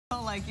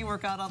like you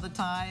work out all the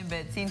time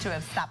but seem to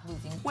have stopped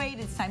losing weight,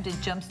 it's time to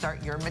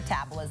jumpstart your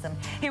metabolism.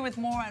 Here with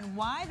more on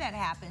why that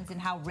happens and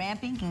how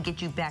ramping can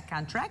get you back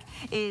on track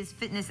is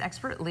fitness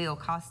expert Leo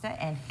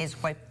Costa and his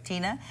wife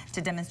Tina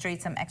to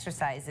demonstrate some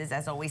exercises.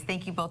 As always,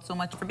 thank you both so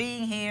much for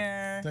being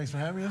here. Thanks for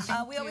having us.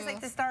 We always like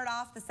to start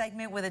off the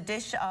segment with a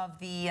dish of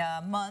the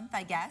month,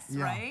 I guess,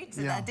 right?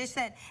 Yeah. A dish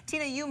that,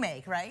 Tina, you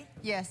make, right?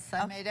 Yes,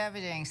 I made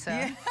everything, so.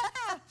 Yeah.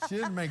 She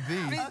didn't make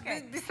these.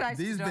 Okay.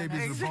 These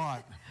babies are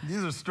bought.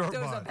 These are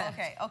store-bought.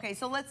 Okay,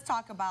 so let's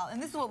talk about,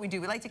 and this is what we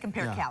do. We like to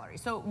compare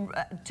calories. So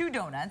 2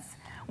 donuts,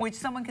 which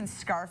someone can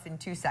scarf in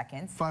 2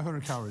 seconds.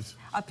 500 calories.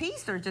 A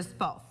piece or just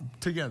both?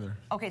 Together.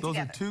 Okay, Those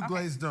together. are 2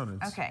 glazed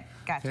donuts. Okay,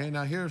 gotcha. Okay,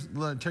 now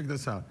check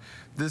this out.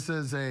 This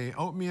is a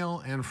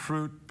oatmeal and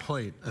fruit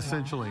plate,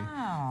 essentially.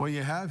 Wow. What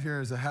you have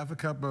here is a half a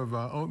cup of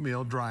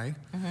oatmeal, dry,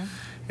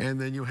 and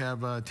then you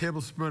have a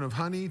tablespoon of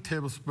honey,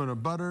 tablespoon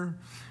of butter,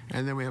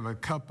 and then we have a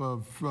cup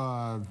of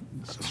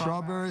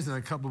strawberries and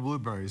a cup of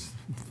blueberries.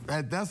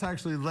 That's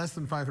actually less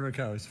than 500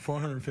 calories,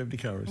 450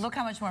 calories. Look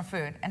how much more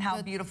food and how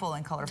beautiful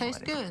and colorful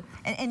Tastes it is. good.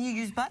 And you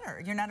use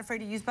butter. You're not afraid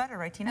to use butter,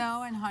 right, Tina?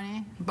 No, and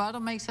honey. Butter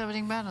makes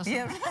everything better. So.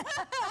 Yeah.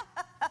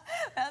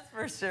 That's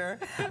for sure.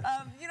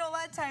 You know, a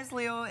lot of times,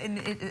 Leo,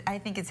 and I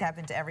think it's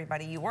happened to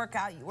everybody. You work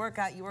out, you work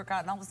out, you work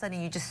out, and all of a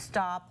sudden you just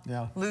stop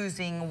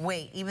losing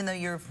weight, even though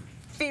you're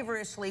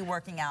feverishly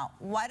working out.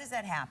 Why does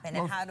that happen,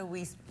 and how do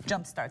we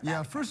jumpstart that?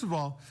 Yeah, first of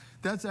all,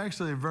 that's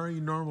actually a very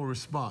normal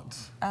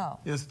response. Oh.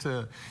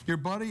 Your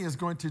body is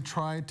going to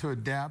try to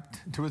adapt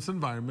to its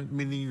environment,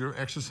 meaning your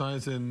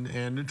exercise and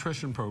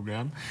nutrition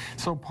program.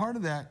 So part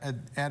of that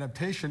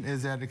adaptation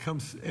is that it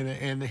comes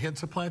and it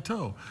hits a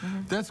plateau.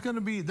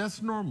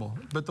 That's normal.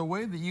 But the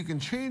way that you can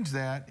change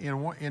that,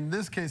 in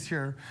this case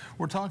here,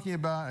 we're talking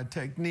about a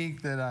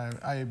technique that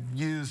I've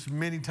used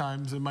many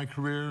times in my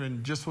career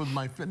and just with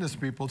my fitness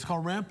people. It's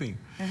called ramping.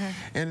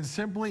 And it's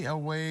simply a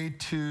way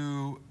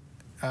to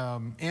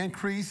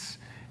increase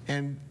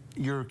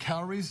your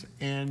calories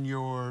and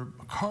your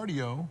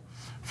cardio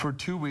for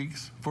 2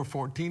 weeks, for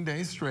 14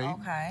 days straight.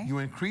 Okay. You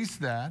increase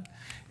that,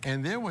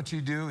 and then what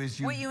you do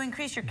is Wait, you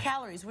increase your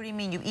calories. What do you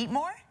mean? You eat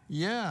more?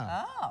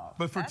 Yeah. Oh.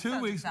 But for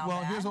 2 weeks,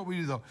 well, here's what we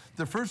do though.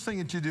 The first thing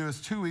that you do is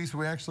 2 weeks,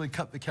 we actually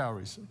cut the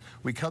calories.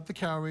 We cut the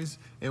calories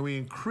and we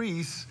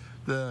increase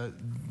the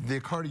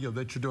cardio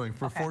that you're doing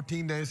for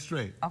 14 days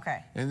straight.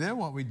 Okay. And then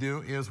what we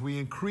do is we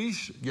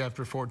increase,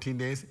 after 14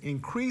 days,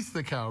 increase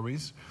the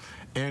calories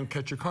and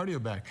cut your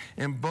cardio back.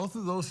 In both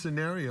of those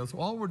scenarios,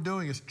 all we're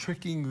doing is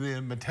tricking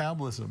the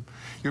metabolism.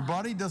 Your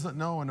body doesn't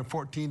know in a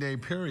 14-day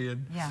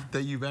period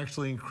that you've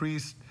actually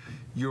increased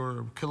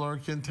your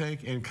caloric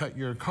intake and cut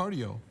your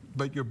cardio,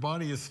 but your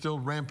body is still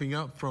ramping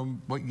up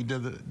from what you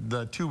did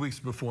the 2 weeks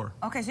before.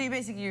 Okay, so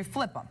you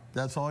flip them.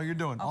 That's all you're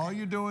doing. Okay. All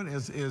you're doing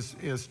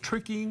is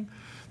tricking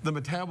the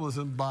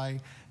metabolism by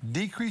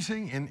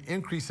decreasing and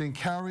increasing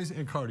calories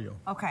and cardio.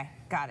 Okay,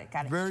 got it.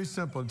 Very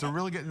simple. To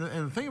really get,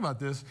 and the thing about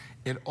this,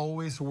 it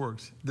always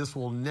works. This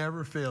will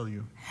never fail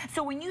you.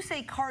 So when you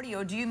say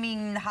cardio, do you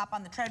mean hop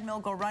on the treadmill,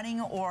 go running,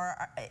 or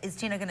is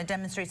Tina going to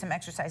demonstrate some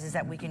exercises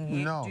that we can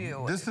do?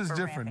 No, this is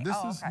different.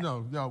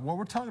 Ramping? No. What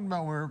we're talking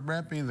about when we're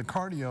ramping the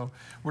cardio,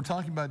 we're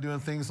talking about doing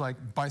things like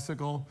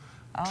bicycle,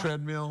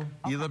 treadmill,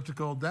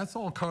 elliptical. That's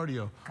all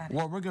cardio.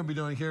 What we're going to be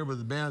doing here with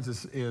the bands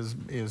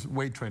is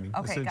weight training.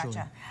 Okay,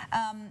 gotcha.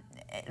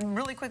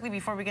 Really quickly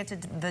before we get to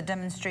the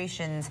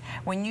demonstrations,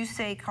 when you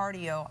say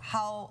cardio,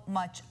 how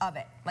much of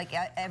it? Like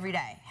every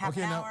day? Half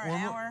an hour, an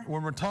hour?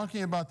 When we're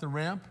talking about the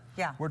ramp,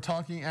 we're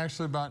talking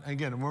actually about,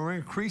 again, when we're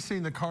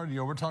increasing the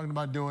cardio, we're talking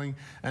about doing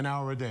an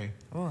hour a day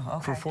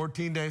for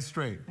 14 days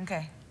straight.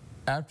 Okay.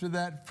 After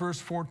that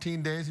first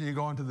 14 days, and you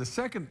go on to the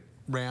second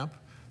ramp,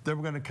 then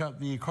we're going to cut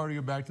the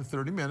cardio back to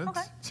 30 minutes.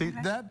 Okay. See,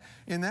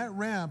 in that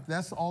ramp,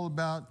 that's all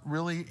about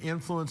really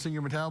influencing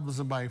your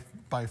metabolism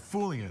by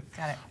fooling it.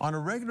 Got it. On a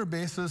regular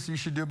basis, you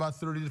should do about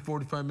 30 to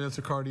 45 minutes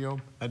of cardio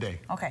a day.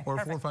 Okay, or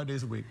 4 or 5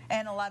 days a week.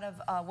 And a lot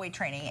of weight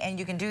training, and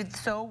you can do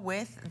so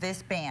with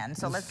this band.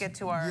 So let's get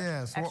to our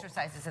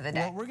exercises of the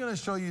day. What we're going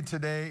to show you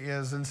today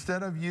is,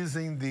 instead of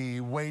using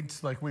the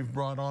weights like we've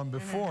brought on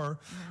before,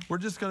 we're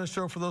just going to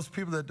show for those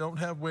people that don't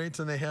have weights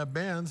and they have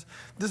bands,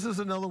 this is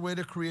another way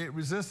to create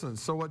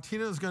resistance. So what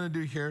Tina is going to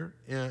do here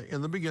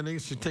in the beginning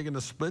is she's taking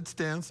a split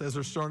stance as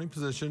her starting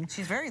position.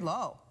 She's very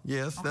low.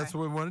 Yes, that's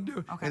what we want to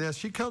do. And as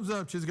she comes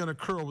up, she's going to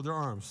curl with her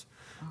arms.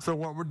 So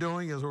what we're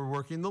doing is we're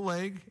working the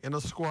leg in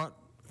a squat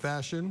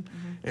fashion,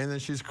 and then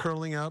she's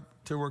curling up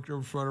to work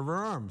in front of her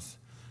arms.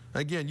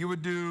 Again, you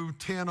would do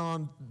 10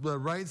 on the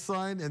right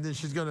side, and then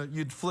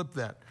you'd flip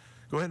that.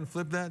 Go ahead and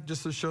flip that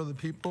just to show the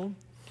people.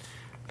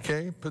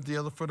 Okay, put the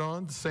other foot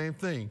on, the same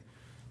thing.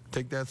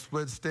 Take that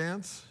split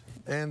stance,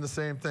 and the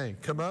same thing.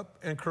 Come up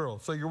and curl.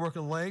 So you're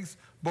working legs,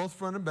 both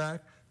front and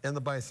back, and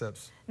the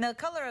biceps. Now, the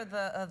color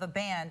of the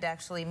band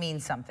actually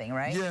means something,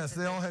 right? Yes,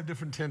 they all have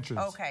different tensions.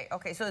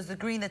 Okay. So is the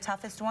green the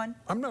toughest one?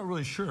 I'm not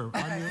really sure.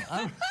 I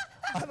mean,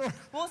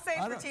 We'll say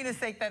for Tina's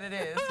sake that it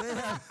is.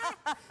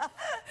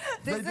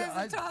 This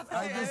is tough.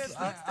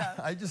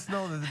 I just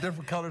know that the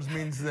different colors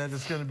means that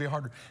it's going to be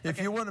harder.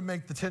 If you want to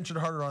make the tension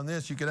harder on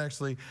this, you could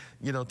actually,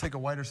 take a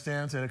wider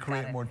stance and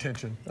create more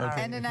tension.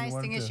 Okay, and the nice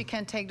thing is you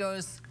can take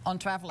those on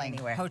traveling.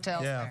 Anywhere.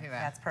 Hotels, everywhere.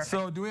 That's perfect.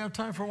 So do we have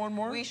time for one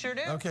more? We sure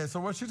do. Okay, so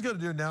what she's going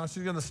to do now,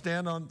 she's going to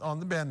stand on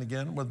the band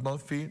again with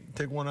both feet.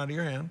 Take one out of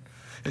your hand.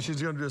 And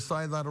she's going to do a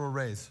side lateral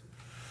raise.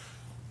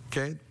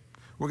 Okay?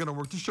 We're going to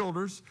work the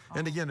shoulders.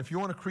 And again, if you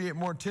want to create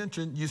more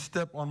tension, you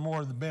step on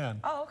more of the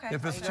band. Oh, okay.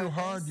 If it's too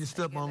hard, you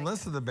step on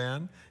less of the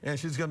band. And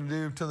she's going to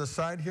do to the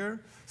side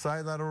here,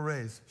 side lateral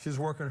raise. She's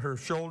working her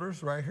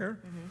shoulders right here.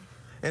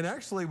 And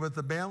actually, with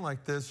the band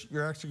like this,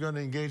 you're actually going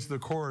to engage the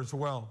core as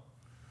well.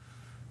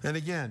 And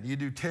again, you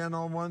do 10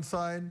 on one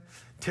side,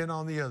 10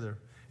 on the other.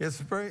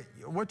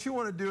 What you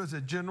want to do as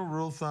a general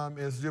rule of thumb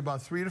is do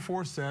about 3 to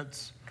 4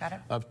 sets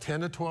of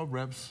 10 to 12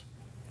 reps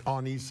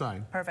on each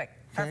side. Perfect.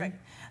 Okay? Perfect.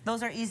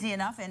 Those are easy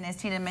enough, and as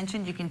Tina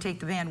mentioned, you can take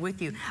the band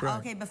with you. Right.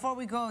 Okay, before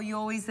we go, you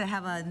always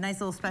have a nice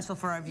little special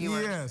for our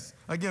viewers. Yes.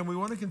 Again, we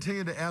want to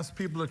continue to ask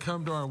people to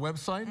come to our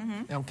website,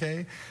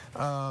 okay?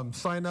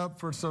 Sign up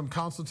for some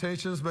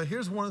consultations, but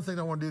here's one thing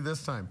I want to do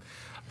this time.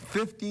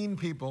 15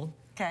 people.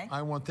 Okay.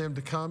 I want them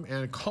to come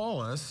and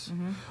call us.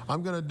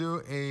 I'm going to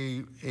do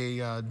a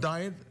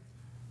diet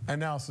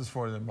analysis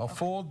for them, a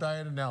full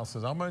diet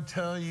analysis. I'm going to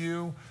tell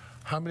you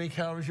how many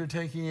calories you're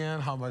taking in,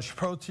 how much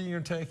protein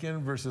you're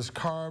taking versus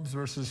carbs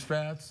versus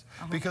fats,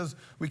 because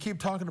we keep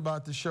talking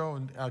about the show,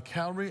 and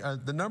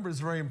the number is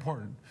very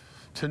important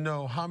to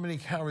know how many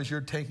calories you're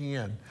taking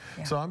in.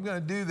 So I'm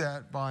going to do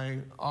that by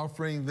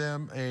offering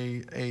them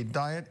a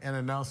diet and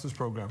analysis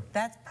program.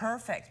 That's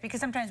perfect, because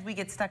sometimes we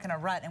get stuck in a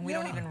rut and we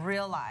don't even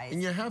realize.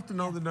 And you have to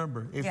know the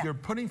number. If you're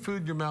putting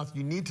food in your mouth,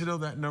 you need to know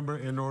that number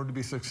in order to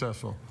be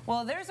successful.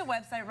 Well, there's a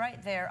website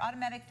right there,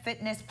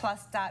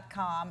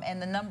 automaticfitnessplus.com, and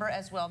the number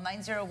as well,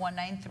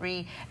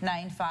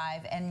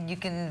 901-9395, and you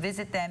can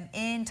visit them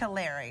in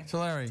Tulare.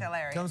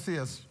 Tulare. Come see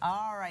us.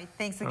 All right.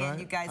 Thanks again,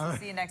 you guys. We'll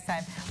see you next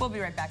time. We'll be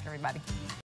right back, everybody.